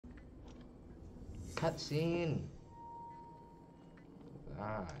Cutscene.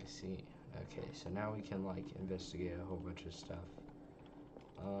 Ah, I see. Okay, so now we can like investigate a whole bunch of stuff.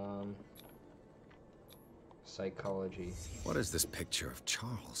 Psychology. What is this picture of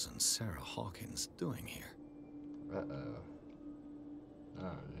Charles and Sarah Hawkins doing here? Uh-oh. Oh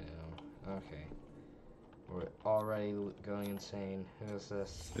no. Okay. We're already going insane. Who is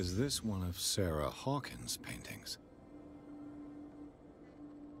this? Is this one of Sarah Hawkins' paintings?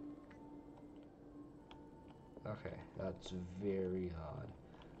 Okay, that's very odd.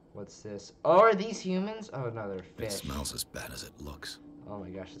 What's this? Oh, are these humans? Oh no, they're fish. It smells as bad as it looks. Oh my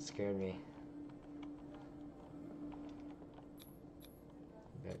gosh, it scared me.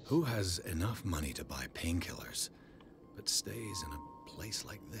 Who has enough money to buy painkillers, but stays in a place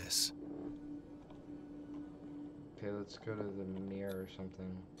like this? Okay, let's go to the mirror or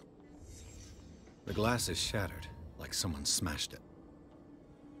something. The glass is shattered, like someone smashed it.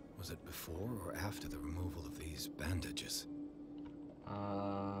 Was it before or after the removal of these bandages?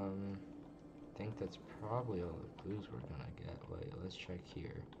 I think that's probably all the clues we're gonna get. Wait, let's check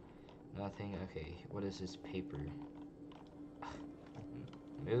here. Nothing. Okay, what is this paper?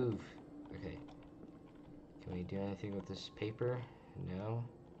 Move. Okay. Can we do anything with this paper? No.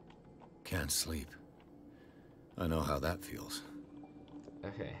 Can't sleep. I know how that feels.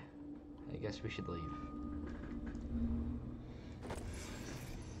 Okay. I guess we should leave.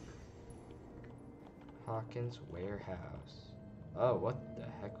 Hawkins warehouse. Oh, what the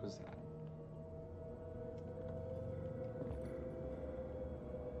heck was that?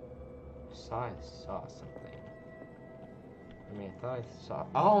 I saw something. I mean, I thought I saw.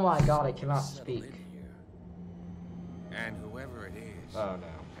 Oh my god, I cannot speak. And whoever it is Oh no.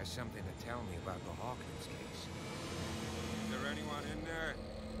 has something to tell me about the Hawkins case. Is there anyone in there?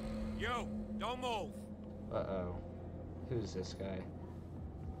 You, don't move. Uh-oh. Who's this guy?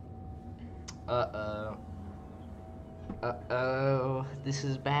 Uh-oh. Uh-oh. This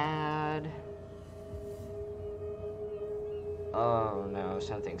is bad. Oh no,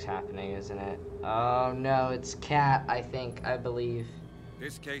 something's happening, isn't it? Oh no, it's Cat, I believe.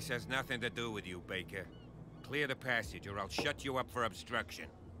 This case has nothing to do with you, Baker. Clear the passage or I'll shut you up for obstruction.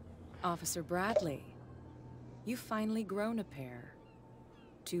 Officer Bradley, you've finally grown a pair.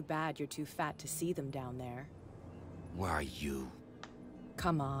 Too bad you're too fat to see them down there. Why you?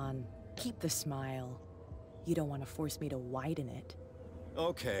 Come on, keep the smile. You don't want to force me to widen it.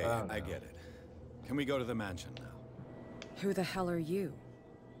 Okay, Oh, no. I get it. Can we go to the mansion now? Who the hell are you?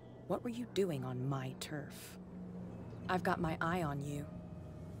 What were you doing on my turf? I've got my eye on you.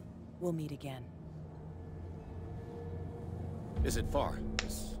 We'll meet again. Is it far,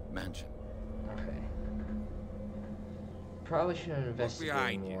 this mansion? Okay. Probably should have Look investigated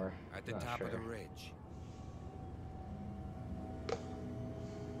behind more. you, at the Not top sure. of the ridge.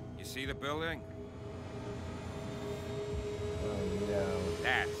 You see the building? Oh no.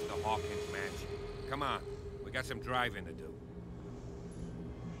 That's the Hawkins mansion. Come on, we got some driving to do.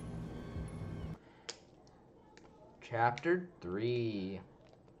 Chapter 3.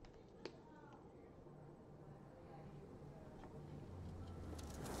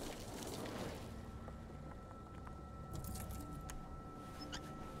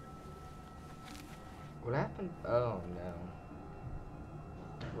 What happened? Oh no.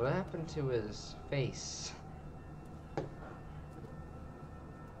 What happened to his face?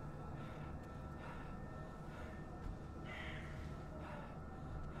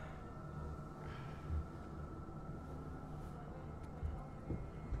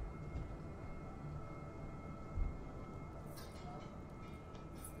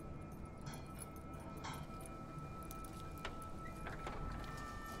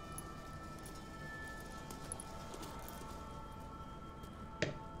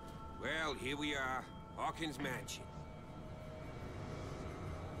 Well, here we are, Hawkins mansion.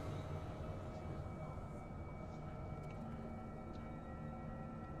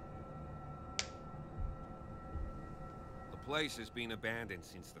 The place has been abandoned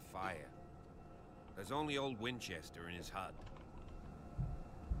since the fire. There's only old Winchester in his hut.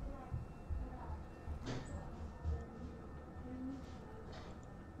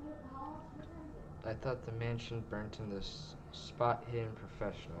 I thought the mansion burnt in this spot hidden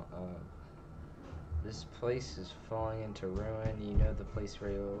professional. This place is falling into ruin. You know the place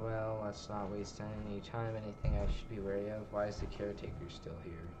very well. Let's not waste any time. Anything I should be wary of? Why is the caretaker still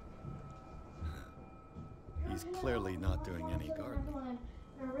here? He's clearly not doing any gardening.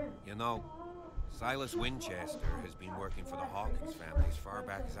 You know, Silas Winchester has been working for the Hawkins family as far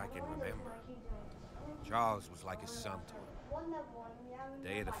back as I can remember. Charles was like his son to him. The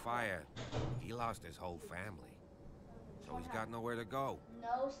day of the fire, he lost his whole family. So so he's got nowhere to go.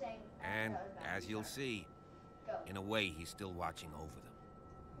 And, as you'll see, in a way, he's still watching over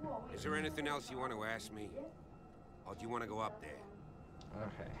them. Is there anything else you want to ask me? Or do you want to go up there?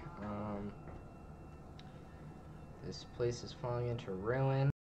 Okay, this place is falling into ruin.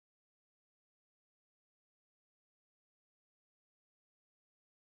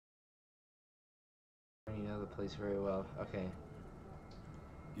 You know the place very well. Okay.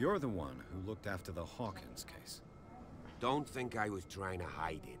 You're the one who looked after the Hawkins case. Don't think I was trying to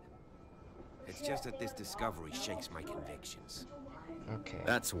hide it. It's just that this discovery shakes my convictions. Okay.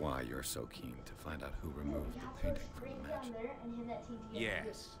 That's why you're so keen to find out who removed the painting from the mansion.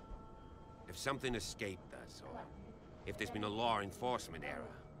 Yes. If something escaped us, or if there's been a law enforcement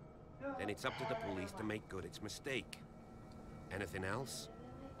error, then it's up to the police to make good its mistake. Anything else?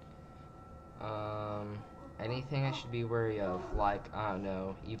 Anything I should be wary of, like, I don't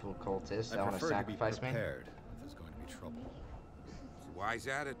know, evil cultists that want to sacrifice me? If there's going to be trouble. It's a wise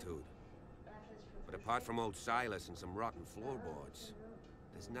attitude. But apart from old Silas and some rotten floorboards,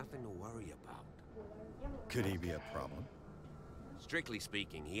 there's nothing to worry about. Could he be a problem? Strictly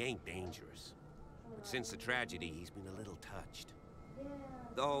speaking, he ain't dangerous. But since the tragedy, he's been a little touched.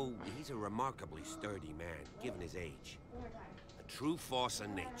 Though, he's a remarkably sturdy man, given his age. A true force of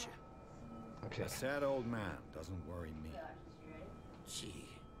nature. Okay. A sad old man doesn't worry me. Gee,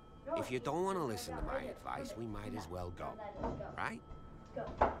 if you don't want to listen to my advice, we might as well go, right?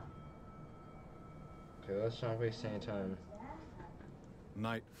 Okay, let's not waste any time.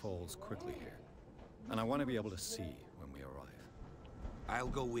 Night falls quickly here, and I want to be able to see when we arrive. I'll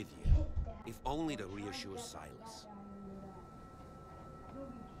go with you, if only to reassure Silas.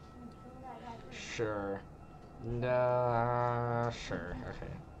 Sure. No, sure.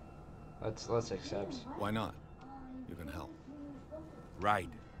 Okay. Let's accept. Why not? You can help. Right.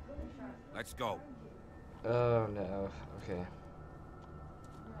 Let's go. Oh no. Okay.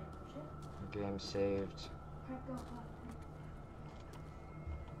 Game saved.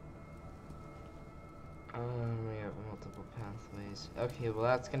 We have multiple pathways. Okay, well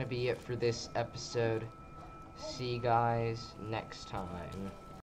that's gonna be it for this episode. See you guys next time.